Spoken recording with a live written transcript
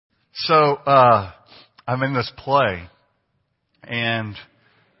So, I'm in this play, and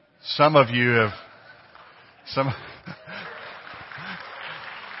some of you have,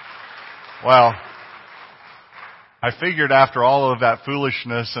 well, I figured after all of that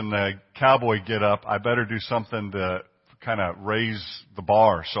foolishness and the cowboy get up, I better do something to kind of raise the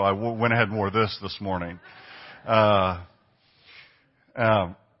bar. So I went ahead and wore this morning.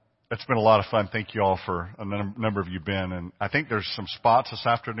 It's been a lot of fun. Thank you all for a number of you been. And I think there's some spots this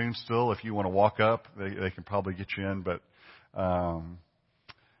afternoon still. If you want to walk up, they can probably get you in. But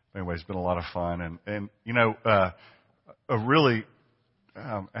anyway, it's been a lot of fun. And you know, the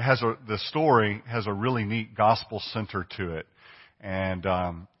story has a really neat gospel center to it. And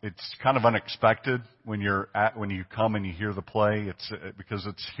it's kind of unexpected when you come and you hear the play. It's because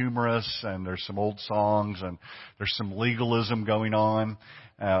it's humorous and there's some old songs and there's some legalism going on.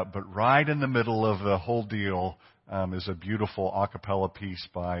 But right in the middle of the whole deal is a beautiful a cappella piece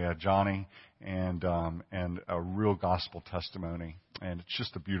by Johnny and a real gospel testimony. And it's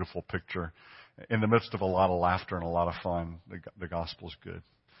just a beautiful picture in the midst of a lot of laughter and a lot of fun. The gospel's good.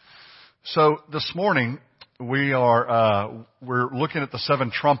 So this morning we're looking at the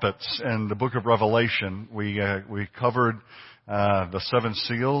Seven Trumpets in the book of Revelation. We covered the seven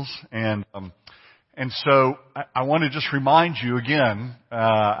seals, and so I want to just remind you again.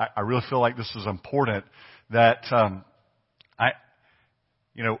 I really feel like this is important. That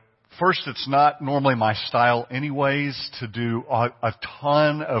first, it's not normally my style, anyways, to do a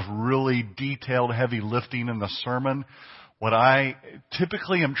ton of really detailed, heavy lifting in the sermon. What I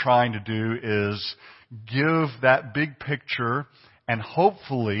typically am trying to do is give that big picture and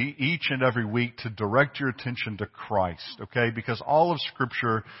hopefully each and every week to direct your attention to Christ, okay? Because all of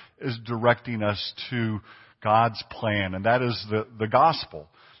Scripture is directing us to God's plan, and that is the gospel.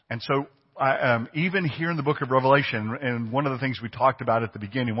 And so even here in the book of Revelation, and one of the things we talked about at the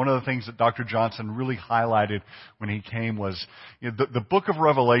beginning, one of the things that Dr. Johnson really highlighted when he came was the book of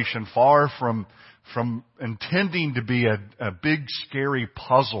Revelation, far from intending to be a big scary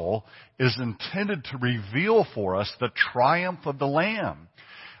puzzle, is intended to reveal for us the triumph of the Lamb.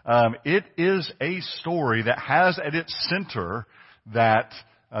 It is a story that has at its center that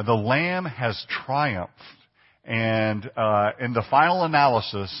the Lamb has triumphed. And in the final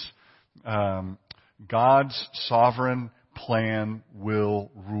analysis, God's sovereign plan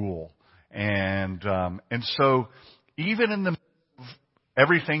will rule. And so even in the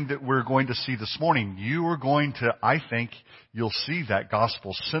everything that we're going to see this morning, you are going to, I think, you'll see that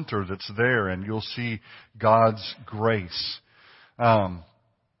gospel center that's there, and you'll see God's grace.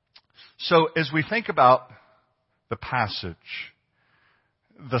 So as we think about the passage,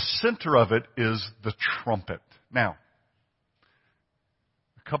 the center of it is the trumpet. Now,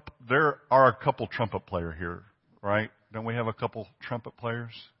 there are a couple trumpet players here, right? Don't we have a couple trumpet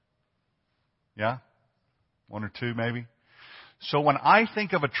players? Yeah? One or two maybe? So when I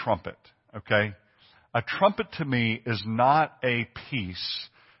think of a trumpet, okay, a trumpet to me is not a piece.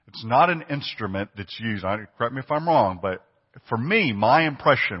 It's not an instrument that's used. Correct me if I'm wrong, but for me, my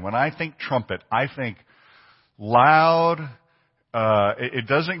impression, when I think trumpet, I think loud. It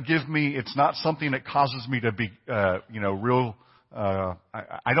doesn't give me, it's not something that causes me to be, real.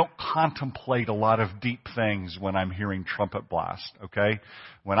 I don't contemplate a lot of deep things when I'm hearing trumpet blast. Okay,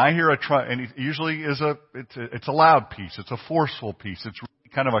 when I hear a trumpet, and it usually is it's a loud piece, it's a forceful piece, it's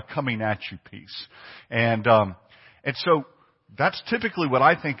really kind of a coming at you piece, and so that's typically what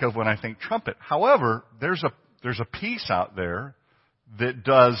I think of when I think trumpet. However, there's a piece out there that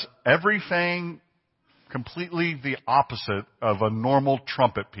does everything completely the opposite of a normal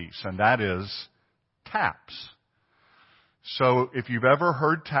trumpet piece, and that is taps. So if you've ever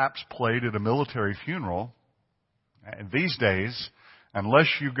heard taps played at a military funeral, and these days, unless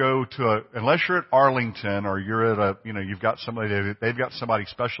you're at Arlington or you're at you've got somebody, they've got somebody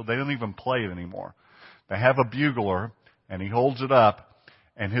special, they don't even play it anymore. They have a bugler, and he holds it up,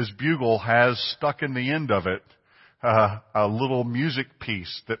 and his bugle has stuck in the end of it a little music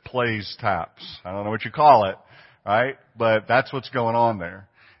piece that plays taps. I don't know what you call it, right? But that's what's going on there.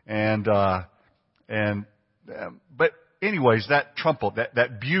 But anyways, that trumpet,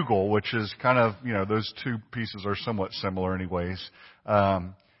 that bugle, which is kind of, those two pieces are somewhat similar anyways,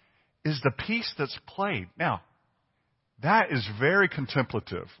 is the piece that's played. Now, that is very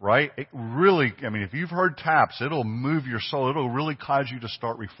contemplative, right? It really, if you've heard taps, it'll move your soul. It'll really cause you to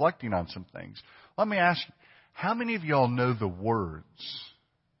start reflecting on some things. Let me ask you, how many of y'all know the words?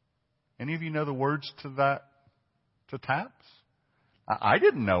 Any of you know the words to taps? I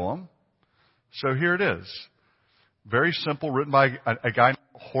didn't know them. So here it is. Very simple, written by a guy named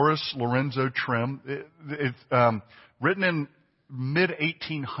Horace Lorenzo Trim. It's written in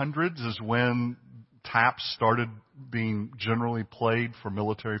mid-1800s is when taps started being generally played for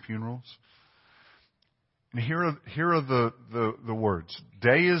military funerals. And here are the words.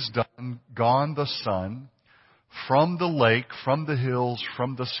 Day is done, gone the sun, from the lake, from the hills,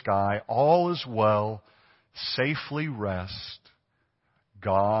 from the sky, all is well, safely rest,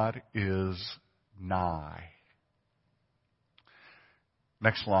 God is nigh.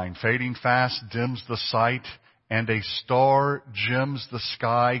 Next line, fading fast, dims the sight, and a star gems the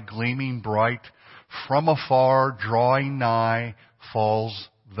sky, gleaming bright. From afar, drawing nigh, falls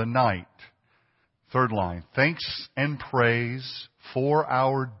the night. Third line, thanks and praise for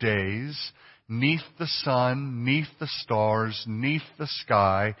our days, neath the sun, neath the stars, neath the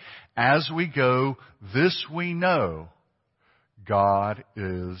sky. As we go, this we know, God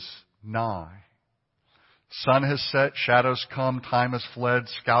is nigh. Sun has set, shadows come, time has fled,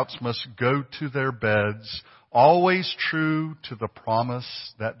 scouts must go to their beds, always true to the promise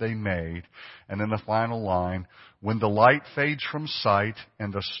that they made. And then the final line, when the light fades from sight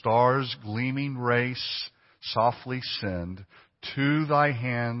and the stars gleaming race softly send, to thy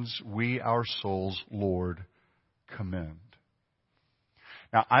hands we our souls, Lord, commend.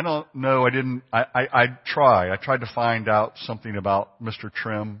 Now, I don't know, I tried to find out something about Mr.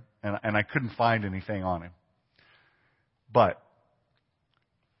 Trim, and I couldn't find anything on him. But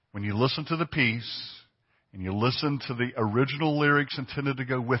when you listen to the piece and you listen to the original lyrics intended to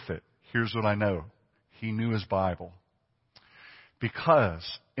go with it, here's what I know. He knew his Bible. Because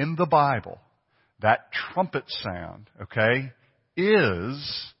in the Bible, that trumpet sound, okay,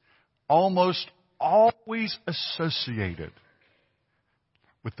 is almost always associated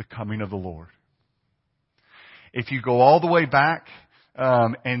with the coming of the Lord. If you go all the way back,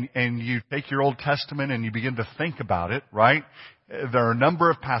 and you take your Old Testament and you begin to think about it, right? There are a number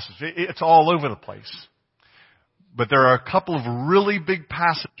of passages. It's all over the place. But there are a couple of really big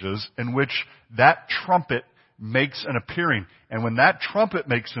passages in which that trumpet makes an appearing. And when that trumpet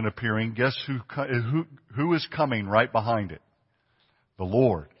makes an appearing, guess who is coming right behind it? The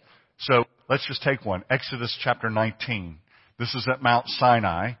Lord. So let's just take one. Exodus chapter 19. This is at Mount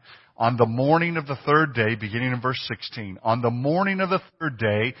Sinai. On the morning of the third day, beginning in verse 16, on the morning of the third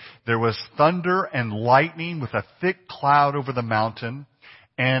day, there was thunder and lightning with a thick cloud over the mountain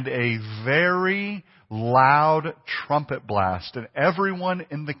and a very loud trumpet blast. And everyone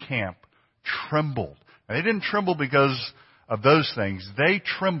in the camp trembled. And they didn't tremble because of those things. They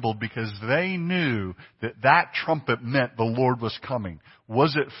trembled because they knew that that trumpet meant the Lord was coming.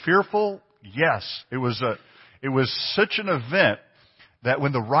 Was it fearful? Yes. It was such an event that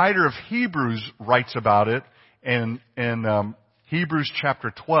when the writer of Hebrews writes about it in Hebrews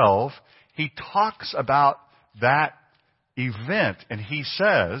chapter 12, he talks about that event and he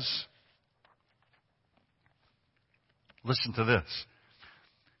says, listen to this.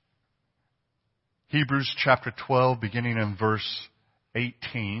 Hebrews chapter 12, beginning in verse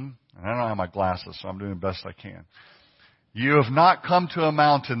 18. And I don't have my glasses, so I'm doing the best I can. You have not come to a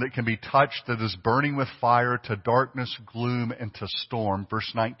mountain that can be touched, that is burning with fire, to darkness, gloom, and to storm.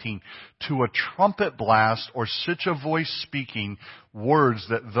 Verse 19, to a trumpet blast or such a voice speaking words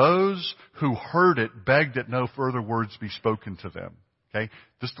that those who heard it begged that no further words be spoken to them. Okay?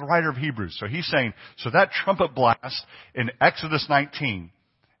 This is the writer of Hebrews. So he's saying, so that trumpet blast in Exodus 19,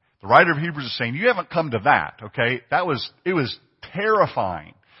 the writer of Hebrews is saying, you haven't come to that, okay? It was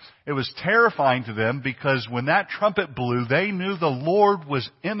terrifying. It was terrifying to them because when that trumpet blew, they knew the Lord was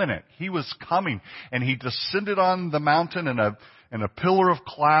imminent. He was coming. And He descended on the mountain in a pillar of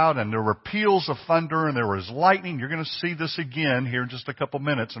cloud, and there were peals of thunder, and there was lightning. You're going to see this again here in just a couple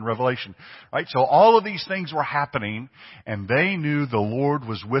minutes in Revelation. Right? So all of these things were happening, and they knew the Lord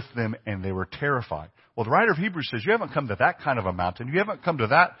was with them, and they were terrified. Well, the writer of Hebrews says, you haven't come to that kind of a mountain. You haven't come to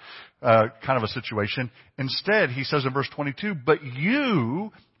that kind of a situation. Instead, he says in verse 22, but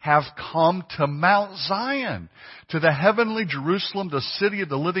you have come to Mount Zion, to the heavenly Jerusalem, the city of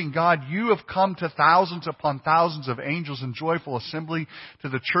the living God. You have come to thousands upon thousands of angels in joyful assembly, to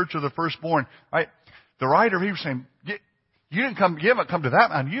the church of the firstborn. Right? The writer of Hebrews is saying, you haven't come to that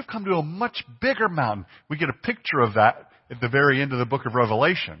mountain. You've come to a much bigger mountain. We get a picture of that at the very end of the book of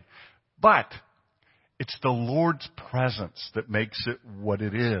Revelation. But it's the Lord's presence that makes it what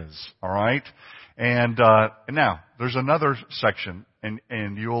it is. All right? And now there's another section,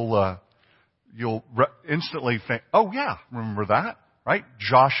 and you'll instantly think, oh yeah, remember that, right?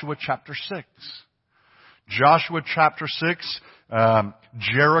 Joshua chapter 6. Joshua chapter 6,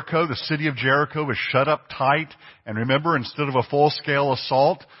 Jericho, the city of Jericho is shut up tight. And remember, instead of a full-scale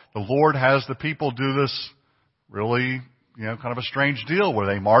assault, the Lord has the people do this really, kind of a strange deal where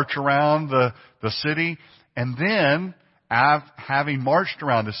they march around the city. And then, having marched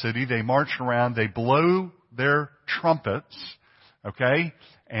around the city, they march around, they blow their trumpets, okay?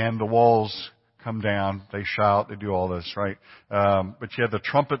 And the walls come down, they shout, they do all this, right? But you have the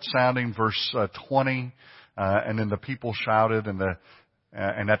trumpet sounding, verse 20, and then the people shouted, and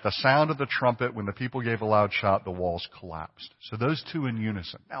at the sound of the trumpet, when the people gave a loud shout, the walls collapsed. So those two in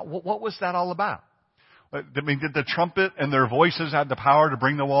unison. Now, what was that all about? I mean, did the trumpet and their voices have the power to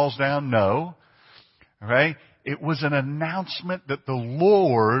bring the walls down? No. Okay? It was an announcement that the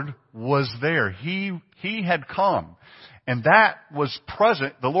Lord was there. He had come. And that was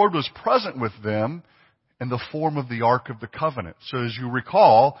present. The Lord was present with them in the form of the Ark of the Covenant. So as you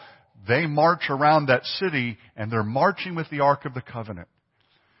recall, they march around that city and they're marching with the Ark of the Covenant.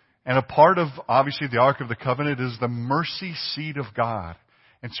 And a part of, obviously, the Ark of the Covenant is the mercy seat of God.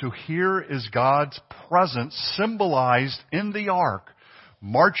 And so here is God's presence symbolized in the Ark,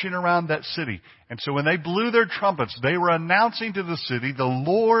 marching around that city. And so when they blew their trumpets, they were announcing to the city, the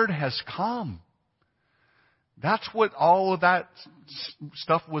Lord has come. That's what all of that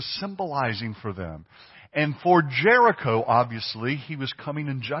stuff was symbolizing for them. And for Jericho, obviously, he was coming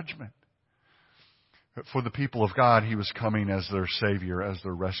in judgment. But for the people of God, he was coming as their Savior, as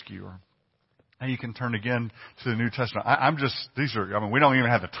their rescuer. Now you can turn again to the New Testament. We don't even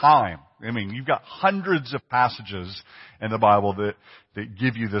have the time. I mean, you've got hundreds of passages in the Bible that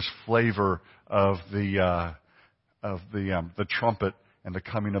give you this flavor of the trumpet and the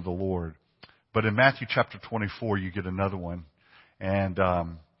coming of the Lord. But in Matthew chapter 24, you get another one. And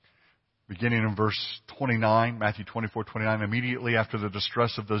beginning in verse 29, Matthew 24:29, immediately after the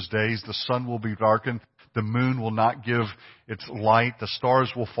distress of those days, the sun will be darkened, the moon will not give its light, the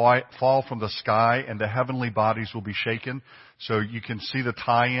stars will fall from the sky, and the heavenly bodies will be shaken. So you can see the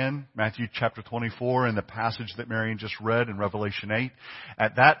tie-in, Matthew chapter 24, and the passage that Marion just read in Revelation 8.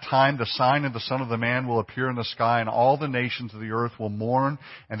 At that time, the sign of the Son of the Man will appear in the sky, and all the nations of the earth will mourn,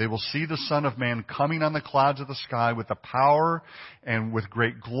 and they will see the Son of Man coming on the clouds of the sky with the power and with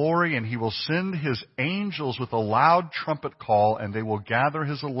great glory, and he will send his angels with a loud trumpet call, and they will gather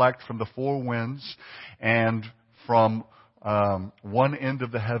his elect from the four winds and from one end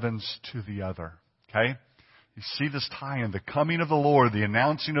of the heavens to the other. Okay? You see this tie-in, the coming of the Lord, the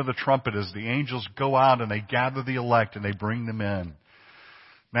announcing of the trumpet as the angels go out and they gather the elect and they bring them in.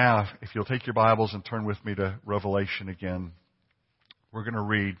 Now, if you'll take your Bibles and turn with me to Revelation again, we're going to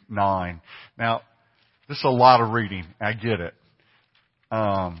read 9. Now, this is a lot of reading. I get it.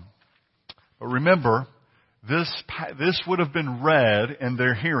 But remember, this would have been read in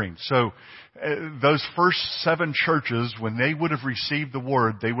their hearing. So those first 7 churches, when they would have received the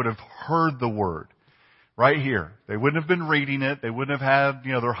word, they would have heard the word. Right here. They wouldn't have been reading it. They wouldn't have had,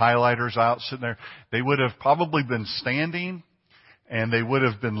 their highlighters out sitting there. They would have probably been standing and they would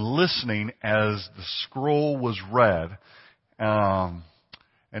have been listening as the scroll was read. And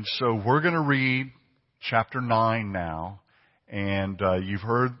so we're going to read chapter 9 now. And you've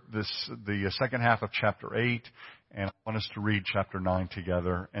heard the second half of chapter 8. And I want us to read chapter 9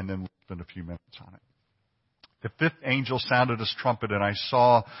 together and then we'll spend a few minutes on it. The 5th angel sounded his trumpet, and I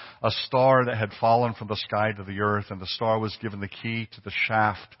saw a star that had fallen from the sky to the earth, and the star was given the key to the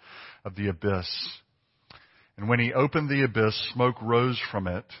shaft of the abyss. And when he opened the abyss, smoke rose from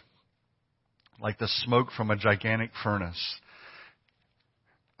it, like the smoke from a gigantic furnace.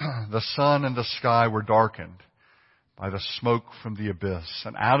 The sun and the sky were darkened by the smoke from the abyss.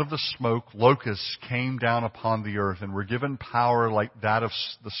 And out of the smoke, locusts came down upon the earth and were given power like that of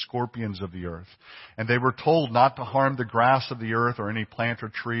the scorpions of the earth. And they were told not to harm the grass of the earth or any plant or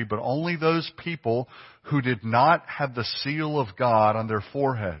tree, but only those people who did not have the seal of God on their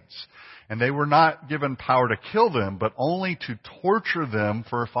foreheads. And they were not given power to kill them, but only to torture them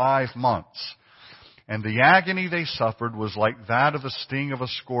for 5 months. And the agony they suffered was like that of the sting of a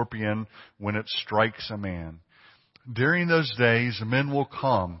scorpion when it strikes a man. During those days, men will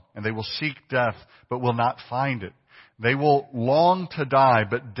come, and they will seek death, but will not find it. They will long to die,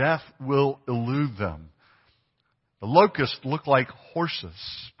 but death will elude them. The locusts looked like horses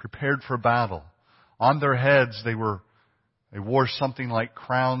prepared for battle. On their heads, they wore something like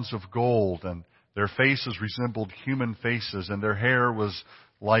crowns of gold, and their faces resembled human faces, and their hair was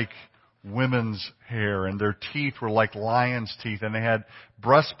like women's hair, and their teeth were like lions' teeth, and they had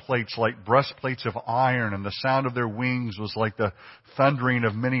breastplates like breastplates of iron, and the sound of their wings was like the thundering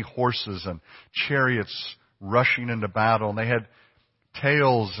of many horses and chariots rushing into battle. And they had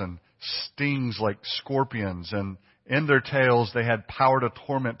tails and stings like scorpions, and in their tails they had power to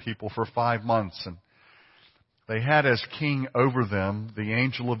torment people for 5 months. And they had as king over them the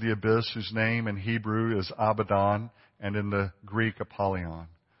angel of the abyss, whose name in Hebrew is Abaddon, and in the Greek Apollyon.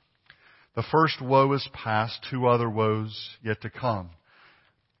 The first woe is past, 2 other woes yet to come.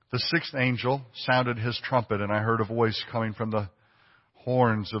 The 6th angel sounded his trumpet, and I heard a voice coming from the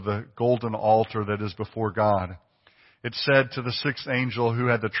horns of the golden altar that is before God. It said to the 6th angel who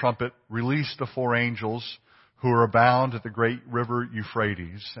had the trumpet, "Release the 4 angels who are bound at the great river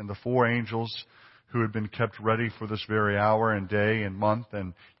Euphrates." And the 4 angels who had been kept ready for this very hour and day and month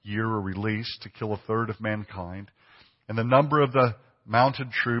and year were released to kill 1/3 of mankind. And the number of the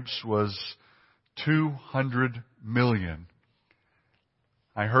mounted troops was 200 million.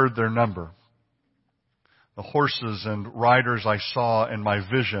 I heard their number. The horses and riders I saw in my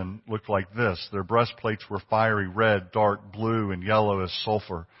vision looked like this. Their breastplates were fiery red, dark blue, and yellow as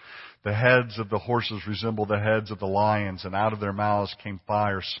sulfur. The heads of the horses resembled the heads of the lions, and out of their mouths came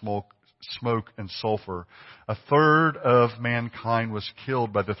fire, smoke, and sulfur. 1/3 of mankind was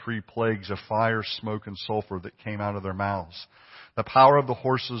killed by the 3 plagues of fire, smoke, and sulfur that came out of their mouths. The power of the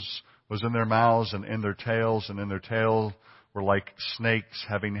horses was in their mouths and in their tails, and in their tails were like snakes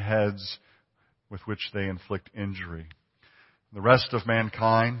having heads with which they inflict injury. The rest of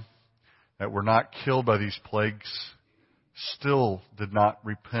mankind that were not killed by these plagues still did not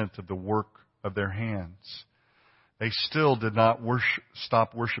repent of the work of their hands. They still did not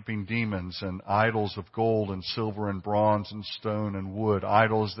stop worshiping demons and idols of gold and silver and bronze and stone and wood,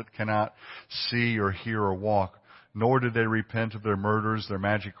 idols that cannot see or hear or walk, nor did they repent of their murders, their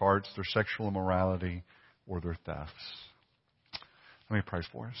magic arts, their sexual immorality, or their thefts. Let me pray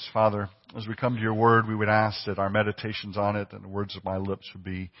for us. Father, as we come to your word, we would ask that our meditations on it and the words of my lips would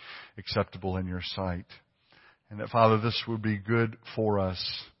be acceptable in your sight. And that, Father, this would be good for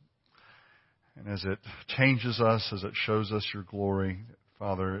us. And as it changes us, as it shows us your glory,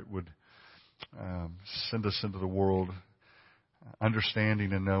 Father, it would send us into the world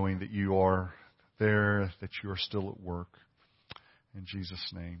understanding and knowing that you are there, that you are still at work. In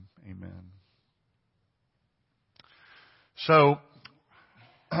Jesus' name, amen. So,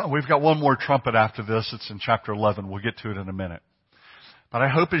 we've got one more trumpet after this. It's in chapter 11. We'll get to it in a minute. But I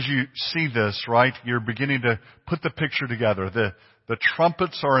hope as you see this, right, you're beginning to put the picture together. The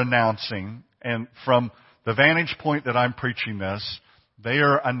trumpets are announcing, and from the vantage point that I'm preaching this, they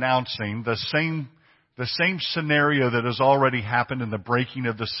are announcing the same scenario that has already happened in the breaking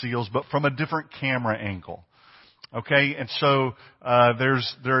of the seals, but from a different camera angle. Okay, and so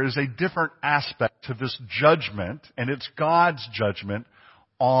there is a different aspect to this judgment, and it's God's judgment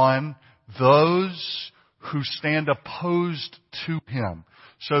on those who stand opposed to Him.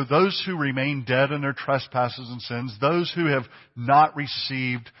 So those who remain dead in their trespasses and sins, those who have not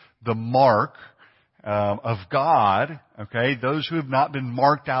received the mark of God, okay, those who have not been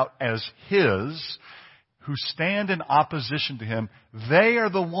marked out as His, who stand in opposition to Him, they are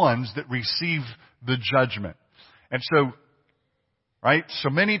the ones that receive the judgment. And so, right, so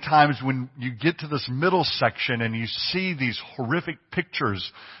many times when you get to this middle section and you see these horrific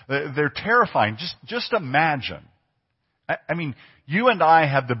pictures, they're terrifying. Just imagine. I mean, you and I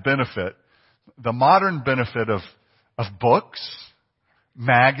have the modern benefit of books,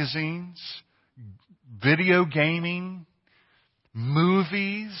 magazines, video gaming,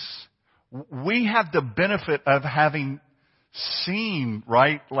 movies. We have the benefit of having seen,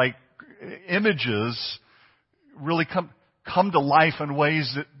 right, like images really come to life in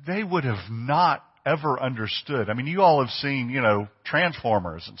ways that they would have not ever understood. I mean, you all have seen,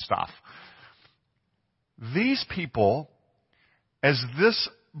 Transformers and stuff. These people, as this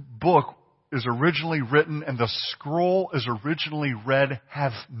book is originally written and the scroll is originally read,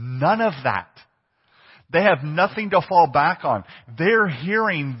 have none of that. They have nothing to fall back on. They're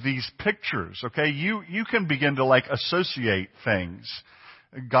hearing these pictures, okay? You can begin to associate things.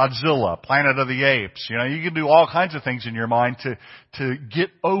 Godzilla, Planet of the Apes. You can do all kinds of things in your mind to get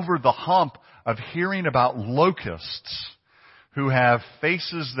over the hump of hearing about locusts who have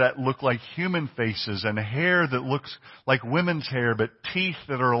faces that look like human faces and hair that looks like women's hair, but teeth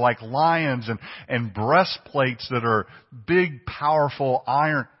that are like lions and breastplates that are big, powerful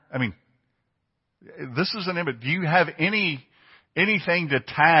iron. I mean, this is an image. Do you have anything to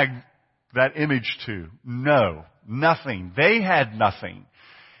tag that image to? No, nothing. They had nothing.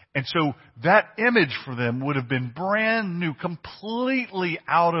 And so that image for them would have been brand new, completely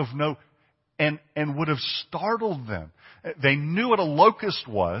out of and would have startled them. They knew what a locust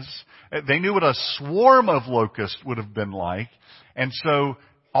was. They knew what a swarm of locusts would have been like. And so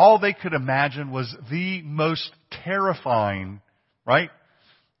all they could imagine was the most terrifying, right,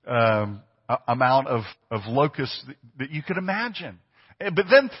 amount of locusts that you could imagine. But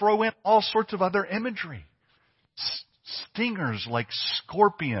then throw in all sorts of other imagery. Stingers like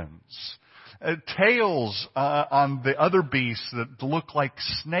scorpions tails on the other beasts that look like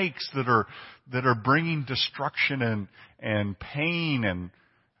snakes that are bringing destruction and pain and,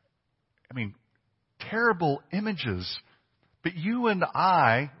 I mean, terrible images. But you and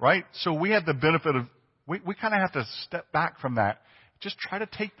I, right? So we have the benefit of, we kind of have to step back from that. Just try to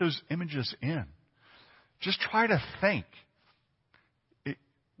take those images in. Just try to think.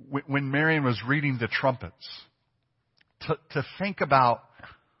 When Marion was reading the trumpets, to think about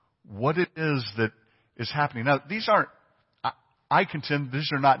what it is that is happening. Now, these aren't, I contend,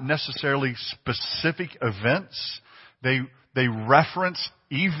 these are not necessarily specific events. They reference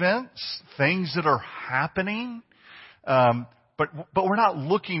events, things that are happening. But we're not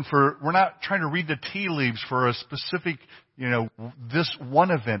we're not trying to read the tea leaves for a specific, this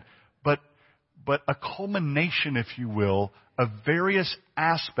one event, but a culmination, if you will, of various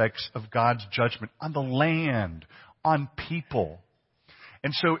aspects of God's judgment on the land, on people.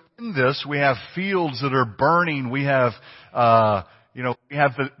 And so in this, we have fields that are burning. We have, we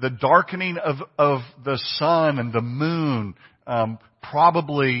have the darkening of the sun and the moon,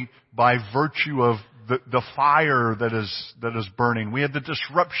 probably by virtue of the fire that is burning. We have the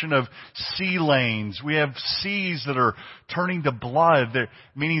disruption of sea lanes. We have seas that are turning to blood,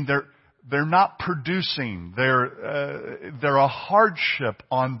 meaning they're not producing. They're a hardship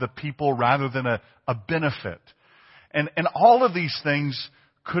on the people rather than a benefit. And all of these things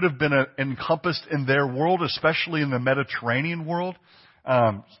could have been encompassed in their world, especially in the Mediterranean world.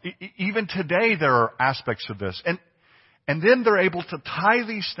 Even today, there are aspects of this. And then they're able to tie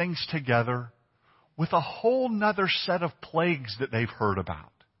these things together with a whole nother set of plagues that they've heard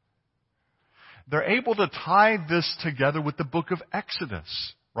about. They're able to tie this together with the book of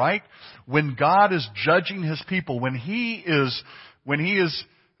Exodus, right? When God is judging His people, when He's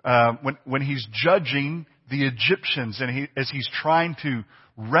judging the Egyptians and as He's trying to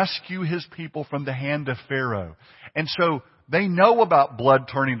rescue His people from the hand of Pharaoh. And so they know about blood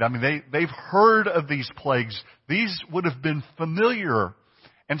turning. I mean, they've heard of these plagues. These would have been familiar.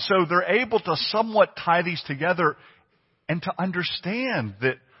 And so they're able to somewhat tie these together and to understand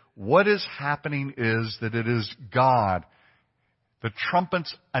that what is happening is that it is God, the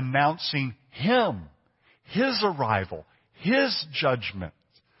trumpets announcing Him, His arrival, His judgment.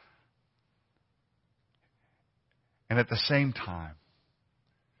 And at the same time,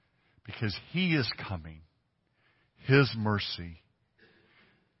 because He is coming, His mercy,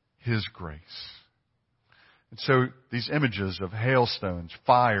 His grace. And so these images of hailstones,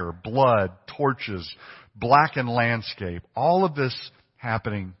 fire, blood, torches, blackened landscape, all of this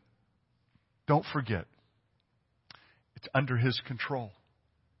happening, don't forget, it's under His control.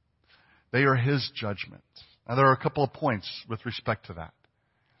 They are His judgments. Now there are a couple of points with respect to that.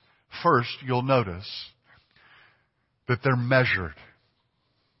 First, you'll notice that they're measured.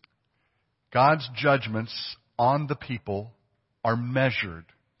 God's judgments on the people are measured.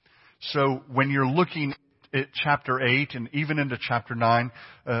 So when you're looking at chapter 8 and even into chapter 9,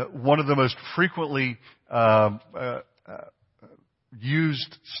 one of the most frequently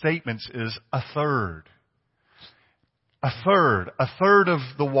used statements is a third. A third of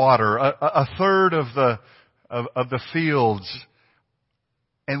the water, a third of the fields.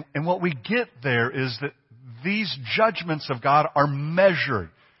 And what we get there is that these judgments of God are measured.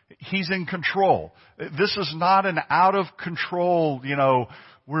 He's in control. This is not an out of control,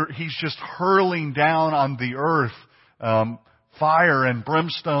 where He's just hurling down on the earth fire and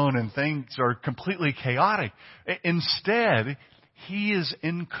brimstone and things are completely chaotic. Instead, He is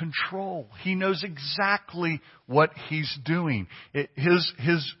in control. He knows exactly what He's doing.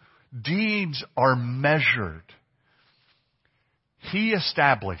 His deeds are measured. He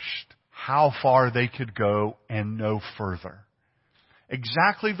established how far they could go and no further.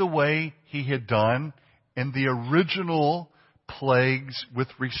 Exactly the way He had done in the original plagues with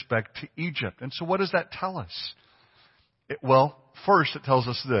respect to Egypt. And so what does that tell us? First it tells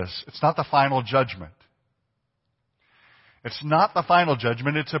us this. It's not the final judgment. It's not the final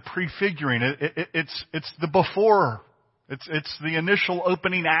judgment. It's a prefiguring. It's the before. It's the initial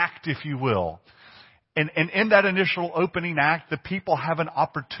opening act, if you will. And in that initial opening act, the people have an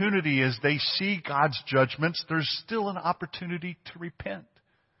opportunity as they see God's judgments. There's still an opportunity to repent.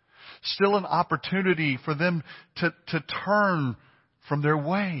 Still an opportunity for them to turn from their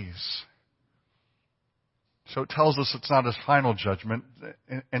ways. So it tells us it's not His final judgment.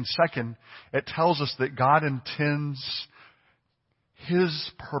 And second, it tells us that God intends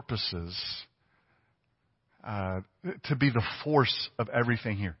His purposes to be the force of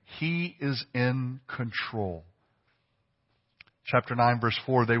everything here. He is in control. Chapter 9, verse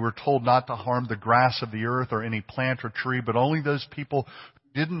 4, they were told not to harm the grass of the earth or any plant or tree, but only those people who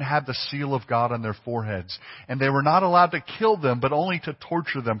didn't have the seal of God on their foreheads. And they were not allowed to kill them, but only to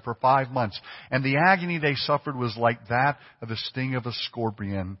torture them for 5 months. And the agony they suffered was like that of the sting of a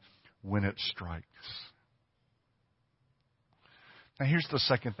scorpion when it strikes. Now here's the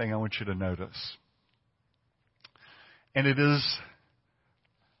second thing I want you to notice. And it is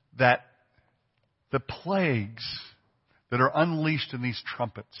that the plagues that are unleashed in these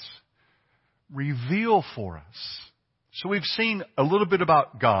trumpets reveal for us. So we've seen a little bit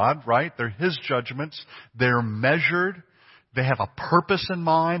about God, right? They're His judgments. They're measured. They have a purpose in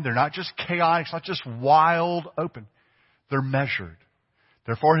mind. They're not just chaotic. It's not just wild, open. They're measured.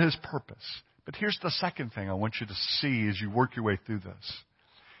 They're for His purpose. But here's the second thing I want you to see as you work your way through this.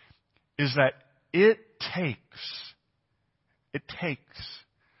 Is that it takes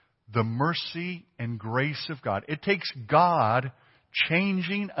the mercy and grace of God. It takes God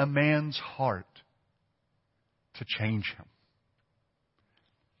changing a man's heart to change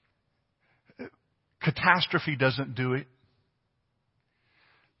him. Catastrophe doesn't do it.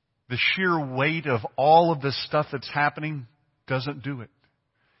 The sheer weight of all of this stuff that's happening doesn't do it.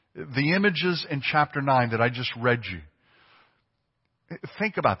 The images in chapter 9 that I just read you.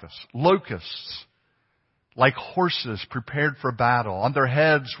 Think about this. Locusts, like horses prepared for battle. On their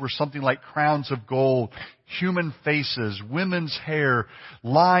heads were something like crowns of gold, human faces, women's hair,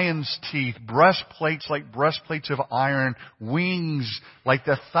 lions' teeth, breastplates like breastplates of iron, wings like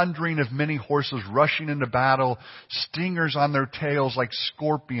the thundering of many horses rushing into battle, stingers on their tails like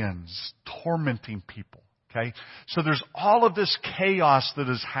scorpions, tormenting people. Okay? So there's all of this chaos that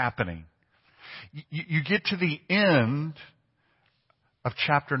is happening. You get to the end of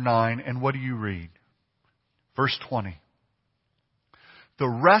chapter 9, and what do you read? Verse 20. The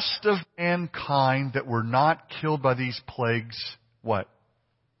rest of mankind that were not killed by these plagues, what?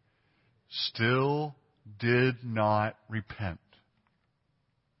 Still did not repent.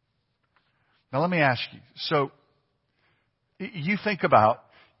 Now let me ask you. So, you think about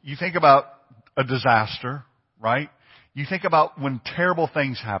a disaster, right? You think about when terrible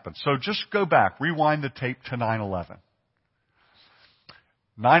things happen. So just go back, rewind the tape to 9/11.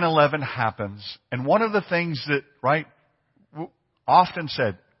 9/11 happens, and one of the things that, right, often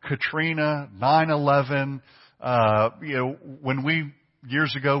said, Katrina, 9/11, when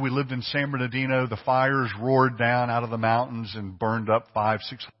years ago we lived in San Bernardino, the fires roared down out of the mountains and burned up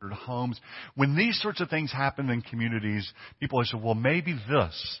 500-600 homes. When these sorts of things happen in communities, people always say, well, maybe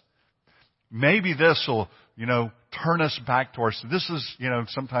this will, turn us back to this is,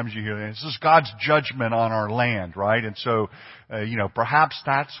 sometimes you hear this is God's judgment on our land, right? And so, perhaps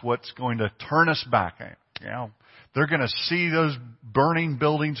that's what's going to turn us back. They're going to see those burning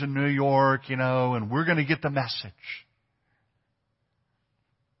buildings in New York, and we're going to get the message.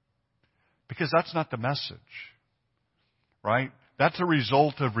 Because that's not the message, right? That's a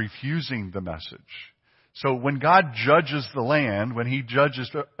result of refusing the message. So when God judges the land, when He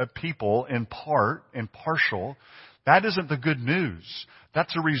judges a people in partial, that isn't the good news.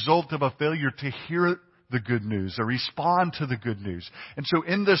 That's a result of a failure to hear the good news, to respond to the good news. And so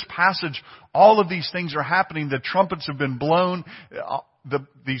in this passage, all of these things are happening. The trumpets have been blown.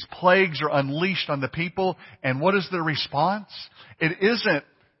 These plagues are unleashed on the people. And what is their response? It isn't,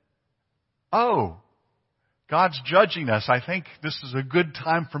 oh, God's judging us. I think this is a good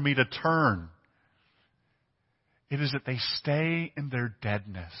time for me to turn. It is that they stay in their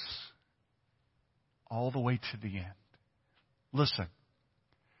deadness all the way to the end. Listen,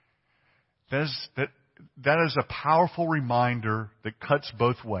 that is a powerful reminder that cuts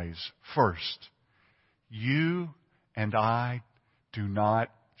both ways. First, you and I do not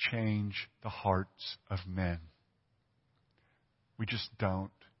change the hearts of men. We just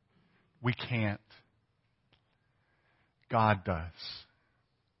don't. We can't. God does.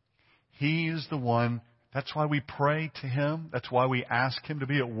 He is the one. That's why we pray to Him. That's why we ask Him to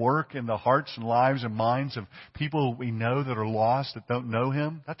be at work in the hearts and lives and minds of people we know that are lost, that don't know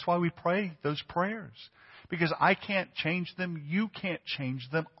Him. That's why we pray those prayers. Because I can't change them. You can't change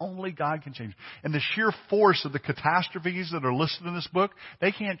them. Only God can change them. And the sheer force of the catastrophes that are listed in this book,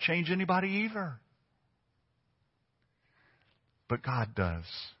 they can't change anybody either. But God does.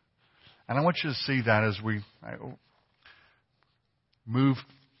 And I want you to see that as we move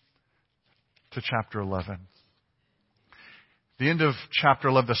to chapter 11. The end of chapter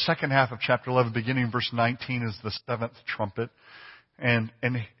 11, the second half of chapter 11, beginning in verse 19, is the seventh trumpet. And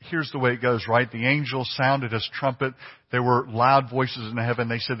here's the way it goes, right? The angel sounded his trumpet. There were loud voices in heaven.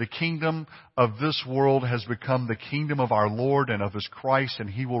 They said, the kingdom of this world has become the kingdom of our Lord and of his Christ, and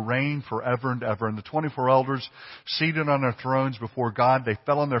he will reign forever and ever. And the 24 elders seated on their thrones before God, they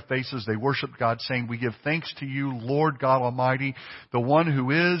fell on their faces. They worshiped God, saying, we give thanks to you, Lord God Almighty, the one who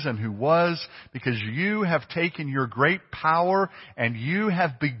is and who was, because you have taken your great power and you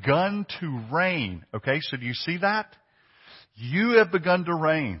have begun to reign. Okay, so do you see that? You have begun to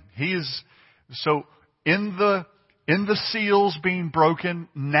reign. So in the seals being broken,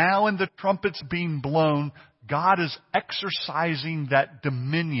 now in the trumpets being blown, God is exercising that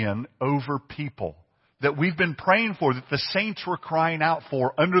dominion over people that we've been praying for, that the saints were crying out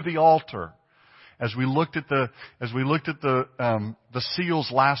for under the altar as we looked at the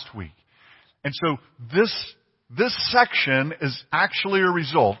seals last week. And so this section is actually a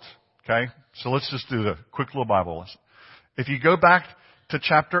result. Okay, so let's just do the quick little Bible lesson. If you go back to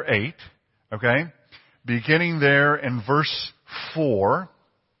chapter 8, okay, beginning there in verse 4,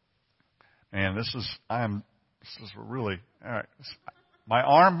 and this is really, alright, my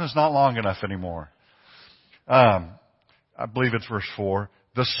arm is not long enough anymore. I believe it's verse 4.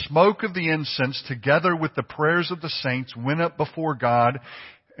 The smoke of the incense together with the prayers of the saints went up before God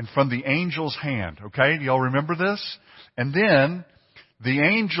and from the angel's hand. Okay, do y'all remember this? And then the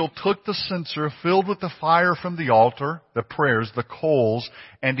angel took the censer filled with the fire from the altar, the prayers, the coals,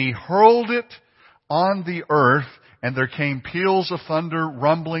 and he hurled it on the earth, and there came peals of thunder,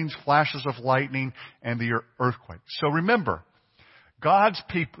 rumblings, flashes of lightning, and the earthquake. So remember, God's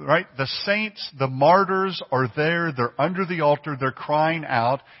people, right? The saints, the martyrs are there. They're under the altar. They're crying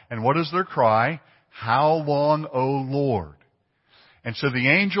out. And what is their cry? How long, O Lord? And so the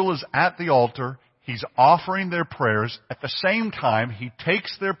angel is at the altar. He's offering their prayers. At the same time, he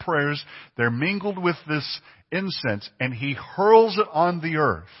takes their prayers, they're mingled with this incense, and he hurls it on the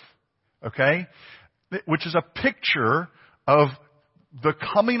earth. Okay? Which is a picture of the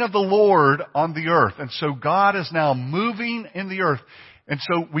coming of the Lord on the earth. And so God is now moving in the earth. And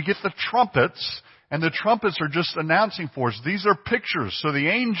so we get the trumpets, and the trumpets are just announcing for us. These are pictures. So the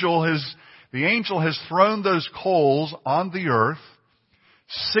angel has thrown those coals on the earth,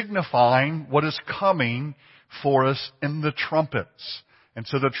 signifying what is coming for us in the trumpets. And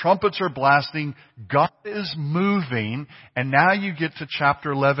so the trumpets are blasting, God is moving, and now you get to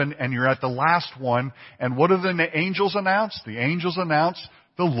chapter 11 and you're at the last one, and what do the angels announce? The angels announce,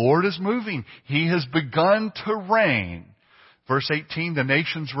 the Lord is moving. He has begun to reign. Verse 18, the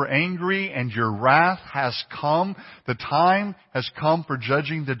nations were angry and your wrath has come. The time has come for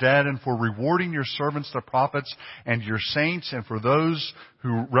judging the dead and for rewarding your servants, the prophets, and your saints, and for those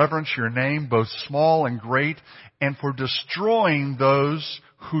who reverence your name, both small and great, and for destroying those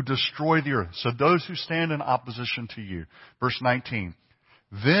who destroy the earth. So those who stand in opposition to you. Verse 19,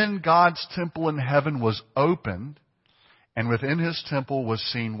 then God's temple in heaven was opened, and within his temple was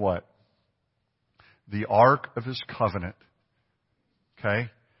seen what? The ark of his covenant.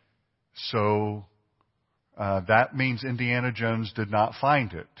 Okay, so that means Indiana Jones did not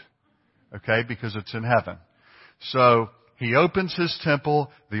find it, okay, because it's in heaven. So he opens his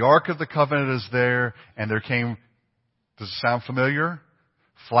temple, the Ark of the Covenant is there, and there came, does it sound familiar?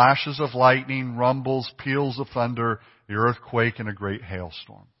 Flashes of lightning, rumbles, peals of thunder, the earthquake, and a great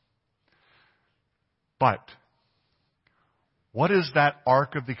hailstorm. But what is that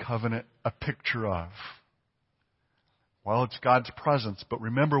Ark of the Covenant a picture of? Well, it's God's presence, but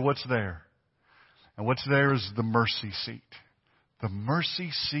remember what's there. And what's there is the mercy seat. The mercy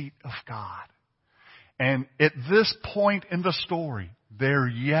seat of God. And at this point in the story, there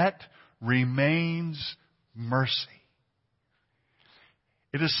yet remains mercy.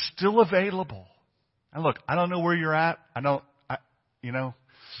 It is still available. And look, I don't know where you're at.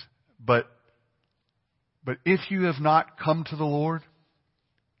 But if you have not come to the Lord,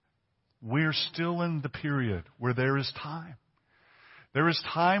 we're still in the period where there is time. There is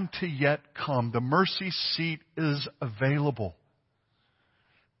time to yet come. The mercy seat is available.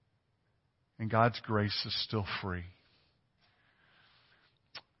 And God's grace is still free.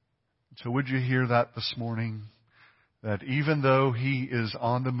 So would you hear that this morning? That even though He is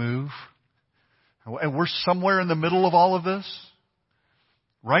on the move, and we're somewhere in the middle of all of this,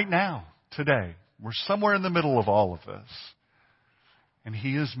 right now, today, we're somewhere in the middle of all of this. And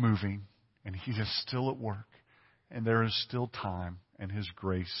He is moving. And He is still at work. And there is still time. And His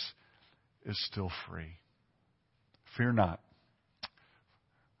grace is still free. Fear not.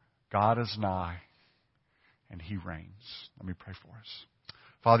 God is nigh. And He reigns. Let me pray for us.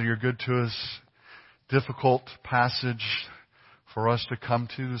 Father, You're good to us. Difficult passage for us to come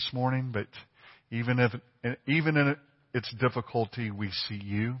to this morning. But even in its difficulty, we see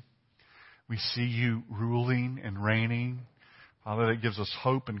you. We see you ruling and reigning. Father, that gives us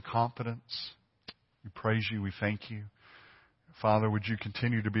hope and confidence. We praise you. We thank you. Father, would you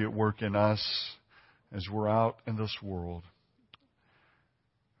continue to be at work in us as we're out in this world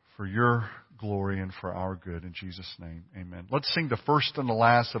for your glory and for our good. In Jesus' name, amen. Let's sing the first and the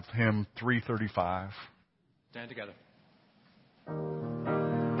last of hymn 335. Stand together.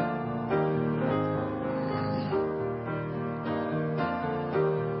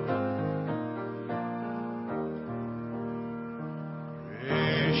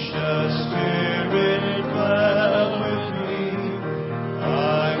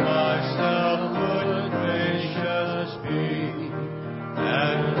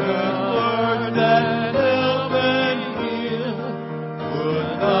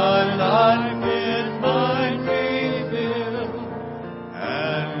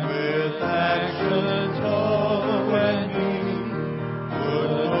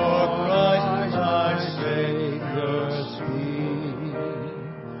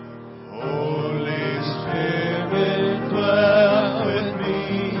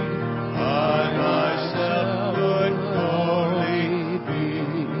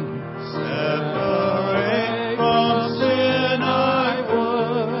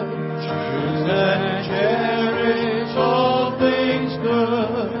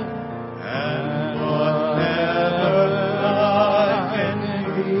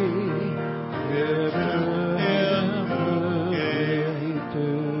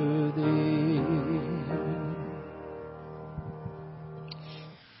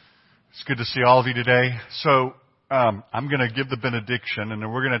 Good to see all of you today. So I'm going to give the benediction, and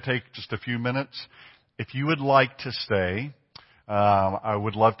then we're going to take just a few minutes. If you would like to stay, I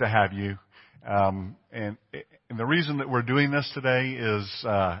would love to have you. And the reason that we're doing this today is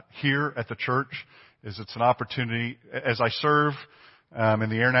here at the church is it's an opportunity. As I serve in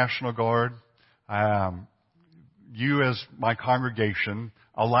the Air National Guard, you as my congregation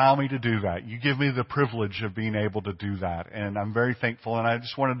allow me to do that. You give me the privilege of being able to do that, and I'm very thankful. And I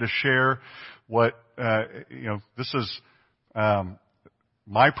just wanted to share what this is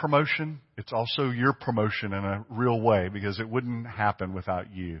my promotion. It's also your promotion in a real way, because it wouldn't happen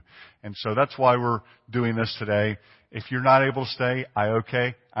without you. And so that's why we're doing this today. If you're not able to stay, I'm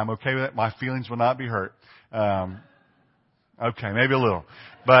okay with it. My feelings will not be hurt. Okay, maybe a little,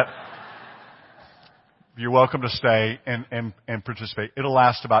 but you're welcome to stay and participate. It'll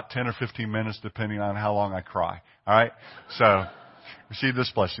last about 10 or 15 minutes depending on how long I cry. All right? So, receive this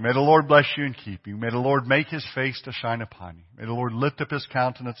blessing. May the Lord bless you and keep you. May the Lord make his face to shine upon you. May the Lord lift up his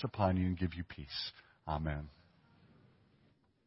countenance upon you and give you peace. Amen.